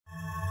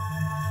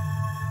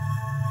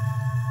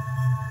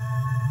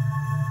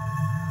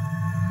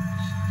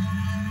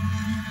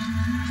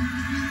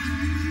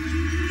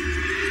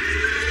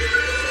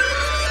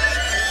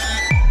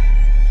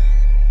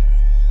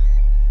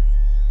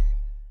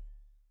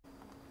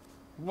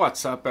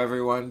What's up,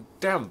 everyone?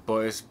 Dem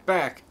Boys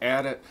back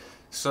at it.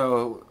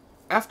 So,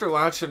 after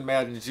launching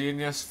Madden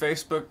Genius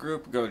Facebook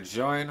group, go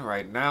join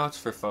right now. It's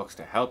for folks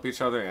to help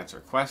each other answer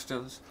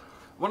questions.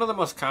 One of the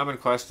most common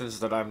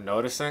questions that I'm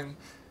noticing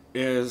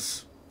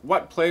is,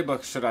 what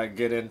playbook should I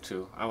get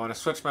into? I want to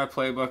switch my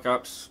playbook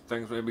up.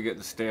 Things maybe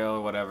getting stale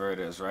or whatever it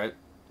is, right?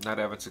 Not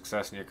having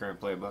success in your current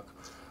playbook.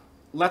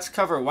 Let's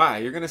cover why.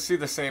 You're going to see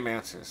the same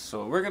answers. So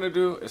what we're going to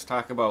do is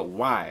talk about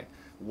why.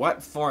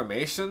 What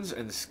formations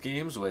and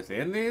schemes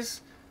within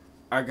these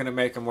are going to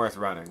make them worth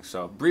running.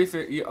 So brief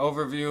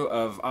overview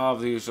of all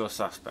of the usual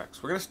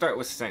suspects. We're going to start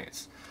with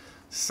Saints.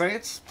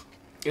 Saints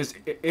is,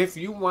 if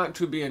you want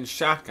to be in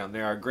shotgun,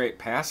 there are great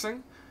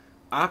passing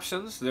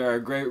options. There are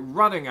great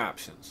running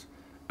options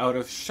out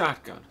of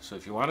shotgun. So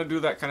if you want to do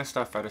that kind of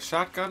stuff out of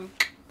shotgun,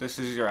 this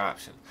is your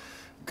option.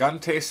 Gun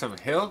Taysom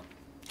Hill,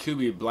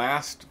 QB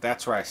Blast,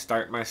 that's where I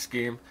start my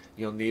scheme.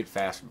 You'll need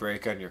fast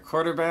break on your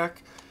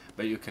quarterback,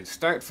 but you can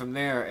start from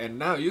there, and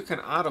now you can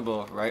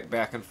audible right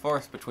back and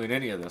forth between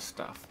any of this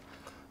stuff.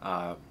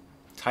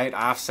 Tight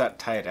offset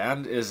tight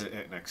end is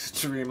an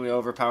extremely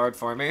overpowered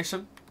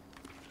formation.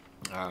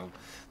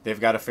 They've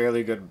got a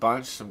fairly good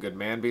bunch, some good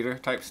man beater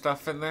type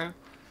stuff in there.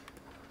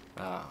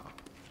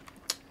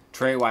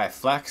 Trey Y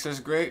flex is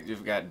great.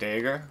 You've got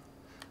Dagger.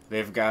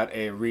 They've got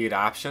a read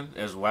option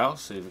as well,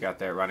 so you've got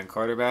that running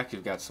quarterback.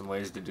 You've got some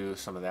ways to do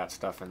some of that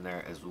stuff in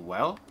there as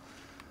well.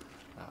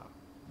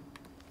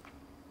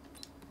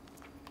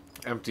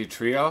 Empty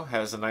Trio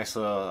has a nice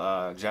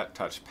little jet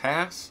touch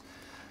pass.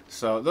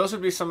 So those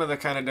would be some of the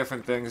kind of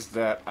different things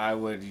that I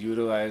would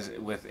utilize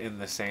within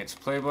the Saints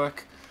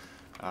playbook.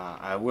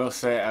 I will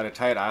say at a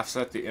tight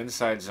offset, the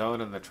inside zone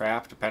and the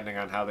trap, depending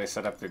on how they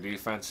set up their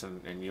defense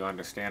and you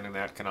understanding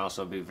that, can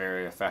also be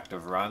very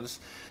effective runs.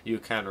 You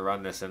can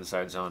run this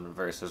inside zone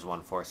versus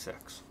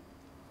 1-4-6.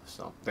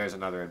 So there's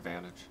another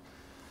advantage.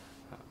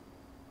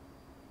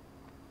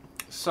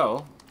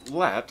 So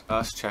let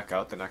us check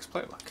out the next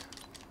playbook.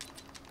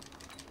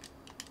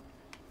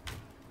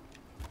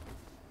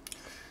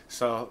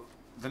 So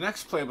the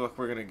next playbook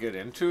we're going to get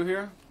into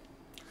here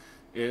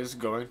is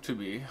going to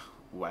be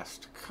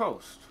West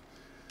Coast.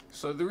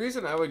 So the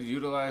reason I would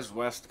utilize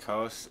West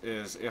Coast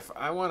is if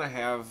I want to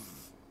have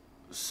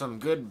some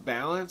good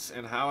balance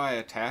in how I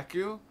attack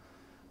you,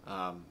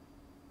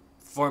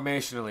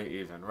 formationally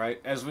even,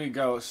 right, as we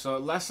go. So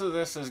less of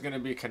this is going to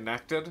be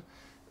connected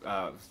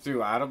through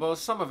audibles.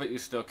 Some of it you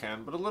still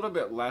can, but a little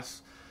bit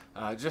less,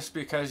 just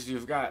because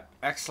you've got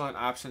excellent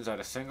options at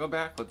a single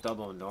back with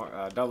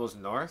doubles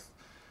north.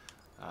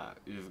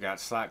 You've got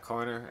slot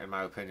corner, in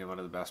my opinion, one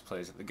of the best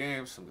plays in the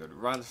game. Some good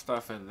run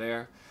stuff in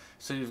there.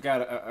 So you've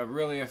got a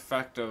really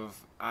effective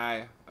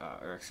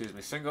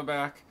single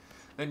back.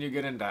 Then you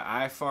get into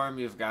I form.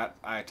 You've got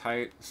I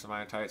tight, some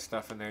I tight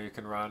stuff in there you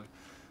can run.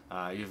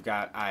 You've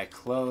got I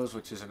close,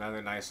 which is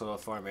another nice little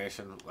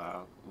formation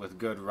with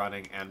good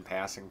running and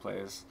passing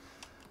plays.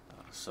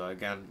 So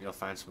again, you'll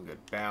find some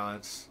good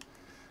balance.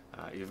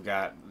 You've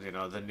got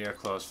the near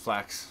close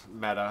flex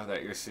meta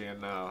that you're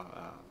seeing now.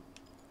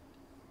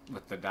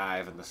 With the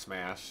dive and the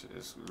smash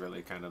is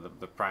really kind of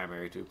the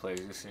primary two plays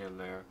you see in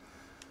there.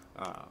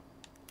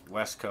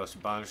 West Coast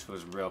Bunch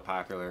was real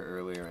popular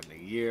earlier in the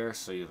year,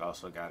 so you've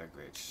also got a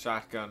great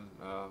shotgun.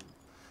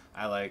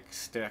 I like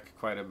stick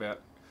quite a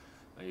bit.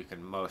 You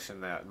can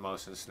motion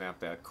snap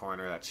that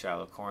corner, that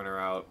shallow corner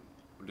out,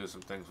 do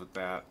some things with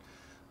that.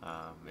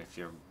 If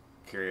you're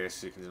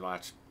curious, you can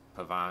watch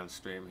Pavan's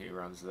stream. He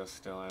runs this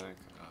still, I think.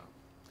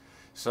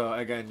 So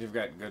again, you've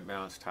got good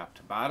balance top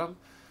to bottom.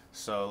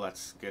 So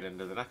let's get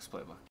into the next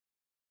playbook.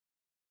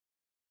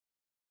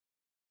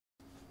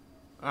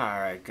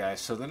 Alright guys,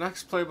 so the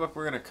next playbook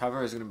we're going to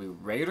cover is going to be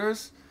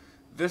Raiders.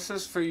 This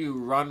is for you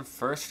run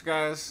first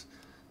guys.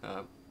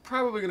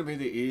 Probably going to be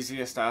the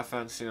easiest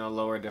offense,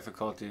 lower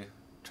difficulty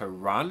to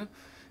run.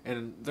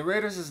 And the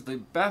Raiders is the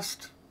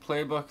best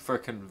playbook for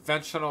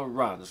conventional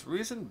runs.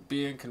 Reason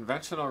being,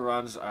 conventional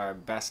runs are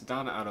best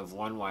done out of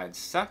one wide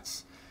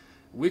sets.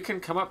 We can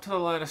come up to the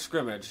line of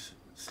scrimmage,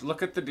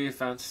 look at the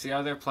defense, see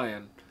how they're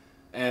playing,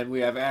 and we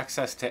have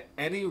access to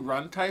any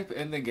run type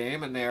in the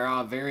game, and they are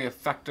all very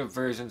effective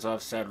versions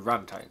of said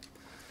run type.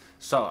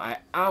 So I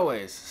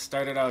always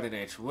started out in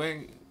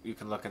H-Wing. You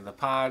can look in the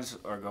pods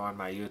or go on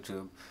my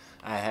YouTube.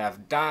 I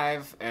have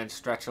dive and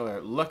stretch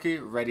alert looky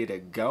ready to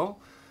go.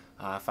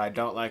 If I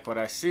don't like what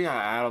I see,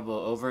 I audible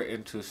over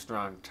into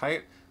strong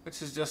tight,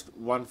 which is just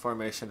one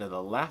formation to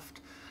the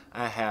left.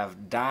 I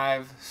have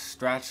dive,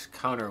 stretch,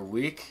 counter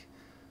weak,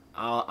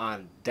 all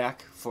on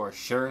deck for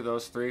sure,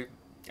 those three.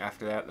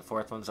 After that, the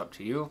fourth one's up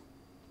to you.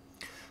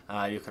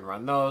 You can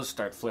run those,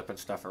 start flipping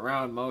stuff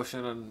around,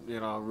 motion,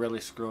 and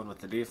really screwing with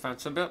the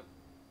defense a bit.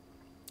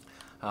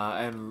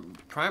 And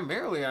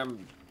primarily,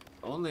 I'm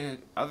only,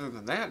 other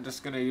than that,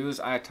 just going to use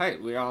I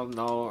tight. We all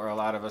know, or a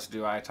lot of us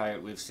do I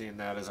tight. We've seen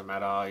that as a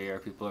meta all year.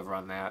 People have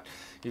run that.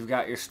 You've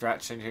got your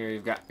stretch in here.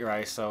 You've got your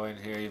ISO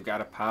in here. You've got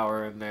a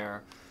power in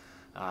there.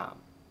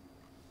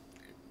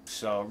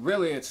 So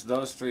really, it's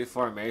those three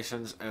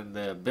formations and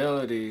the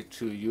ability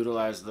to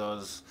utilize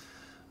those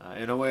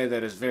in a way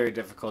that is very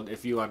difficult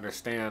if you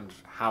understand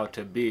how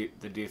to beat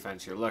the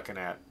defense you're looking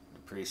at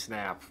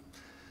pre-snap.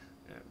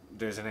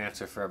 There's an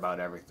answer for about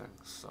everything.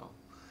 So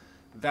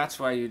that's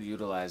why you'd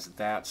utilize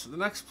that. So the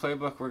next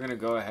playbook we're going to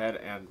go ahead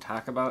and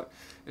talk about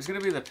is going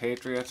to be the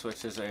Patriots,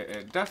 which is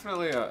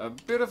definitely a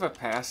bit of a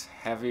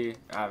pass-heavy,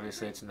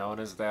 obviously it's known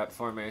as that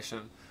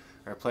formation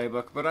or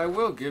playbook, but I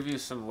will give you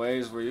some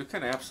ways where you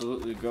can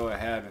absolutely go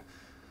ahead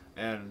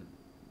and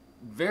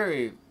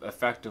very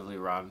effectively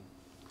run.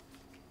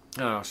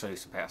 And I'll show you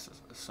some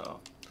passes. So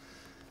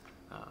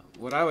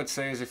what I would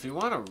say is if you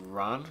want to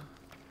run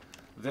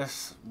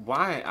this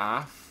Y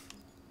off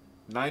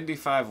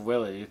 95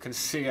 Willie, you can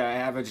see I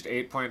averaged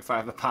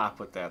 8.5 a pop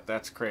with that.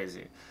 That's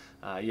crazy.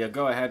 You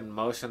go ahead and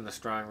motion the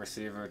strong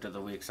receiver to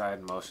the weak side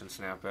and motion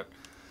snap it.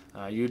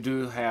 You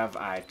do have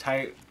eye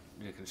tight.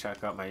 You can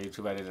check out my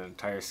YouTube. I did an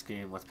entire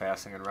scheme with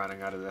passing and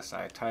running out of this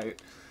eye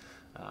tight.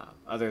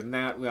 Other than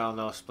that, we all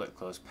know split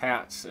close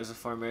pats is a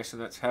formation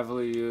that's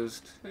heavily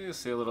used. You'll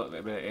see a little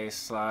bit of ace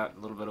slot, a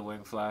little bit of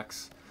wing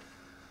flex.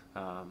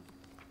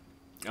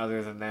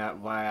 Other than that,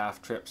 Y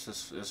off trips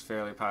is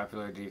fairly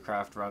popular.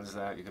 D-Croft runs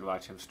that. You could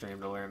watch him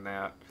stream to learn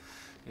that.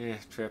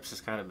 Trips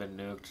has kind of been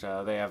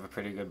nuked. They have a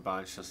pretty good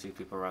bunch. You'll see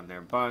people run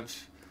their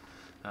bunch.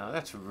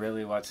 That's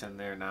really what's in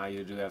there now.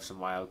 You do have some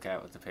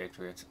Wildcat with the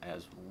Patriots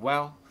as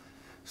well.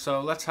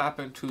 So let's hop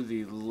into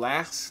the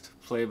last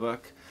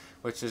playbook,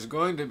 which is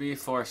going to be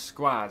for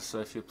squads. So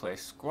if you play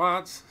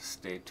squads,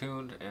 stay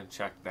tuned and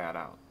check that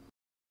out.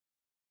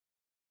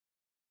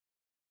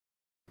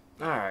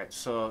 Alright,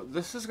 so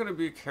this is going to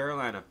be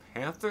Carolina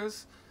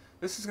Panthers.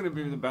 This is going to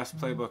be the best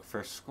playbook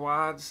for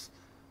squads,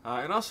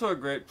 and also a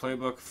great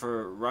playbook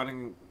for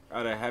running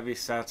out of heavy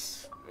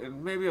sets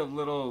in maybe a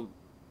little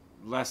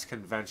less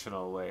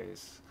conventional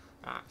ways.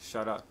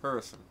 Shut up,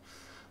 person.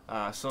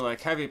 So like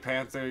heavy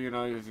Panther, you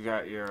know, you've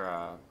got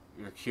your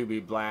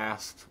QB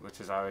blast, which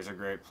is always a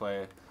great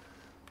play.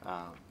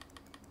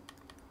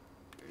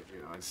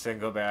 You know, in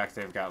single back,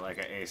 they've got like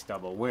an ace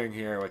double wing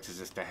here, which is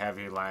just a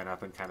heavy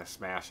lineup and kind of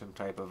smash them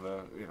type of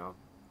a, you know,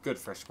 good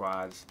for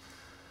squads.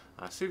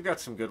 So you've got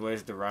some good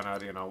ways to run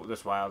out. You know,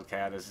 this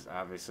Wildcat is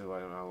obviously,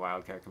 you know,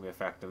 Wildcat can be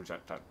effective,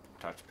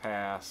 touch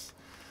pass.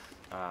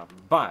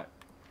 But,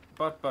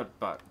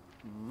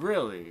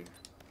 really,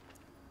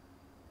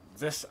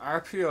 this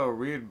RPO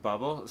read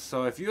bubble,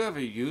 so if you have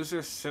a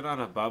user sit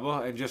on a bubble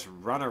and just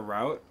run a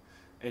route,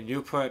 and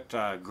you put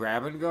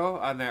grab and go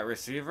on that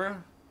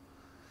receiver,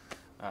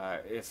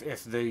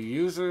 if the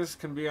users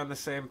can be on the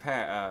same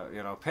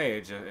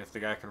page, if the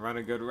guy can run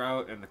a good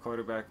route and the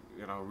quarterback,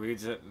 you know,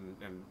 reads it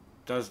and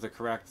does the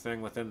correct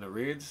thing within the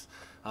reads,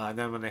 and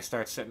then when they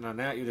start sitting on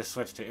that, you just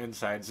switch to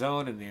inside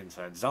zone, and the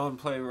inside zone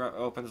play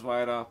opens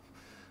wide up.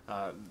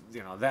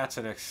 You know, that's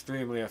an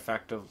extremely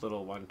effective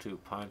little 1-2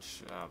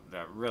 punch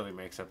that really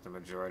makes up the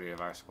majority of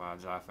our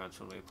squad's offense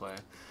when we play.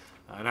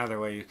 Another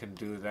way you can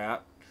do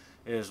that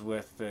is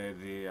with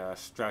the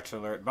stretch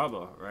alert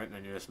bubble, right? And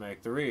then you just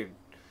make the read.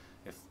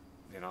 If,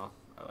 you know,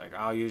 like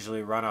I'll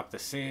usually run up the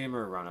seam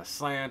or run a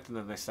slant, and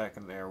then the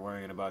second they're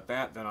worrying about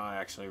that, then I'll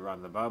actually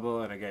run the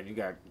bubble. And again, you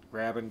got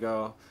grab and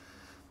go.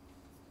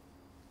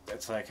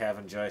 It's like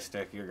having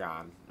joystick, you're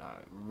gone.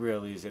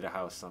 Real easy to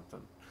house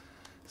something.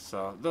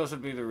 So those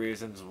would be the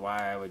reasons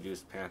why I would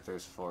use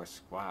Panthers for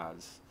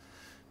squads.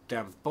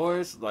 Dem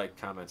boys, like,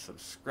 comment,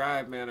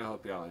 subscribe, man. I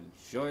hope y'all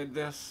enjoyed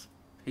this.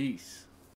 Peace.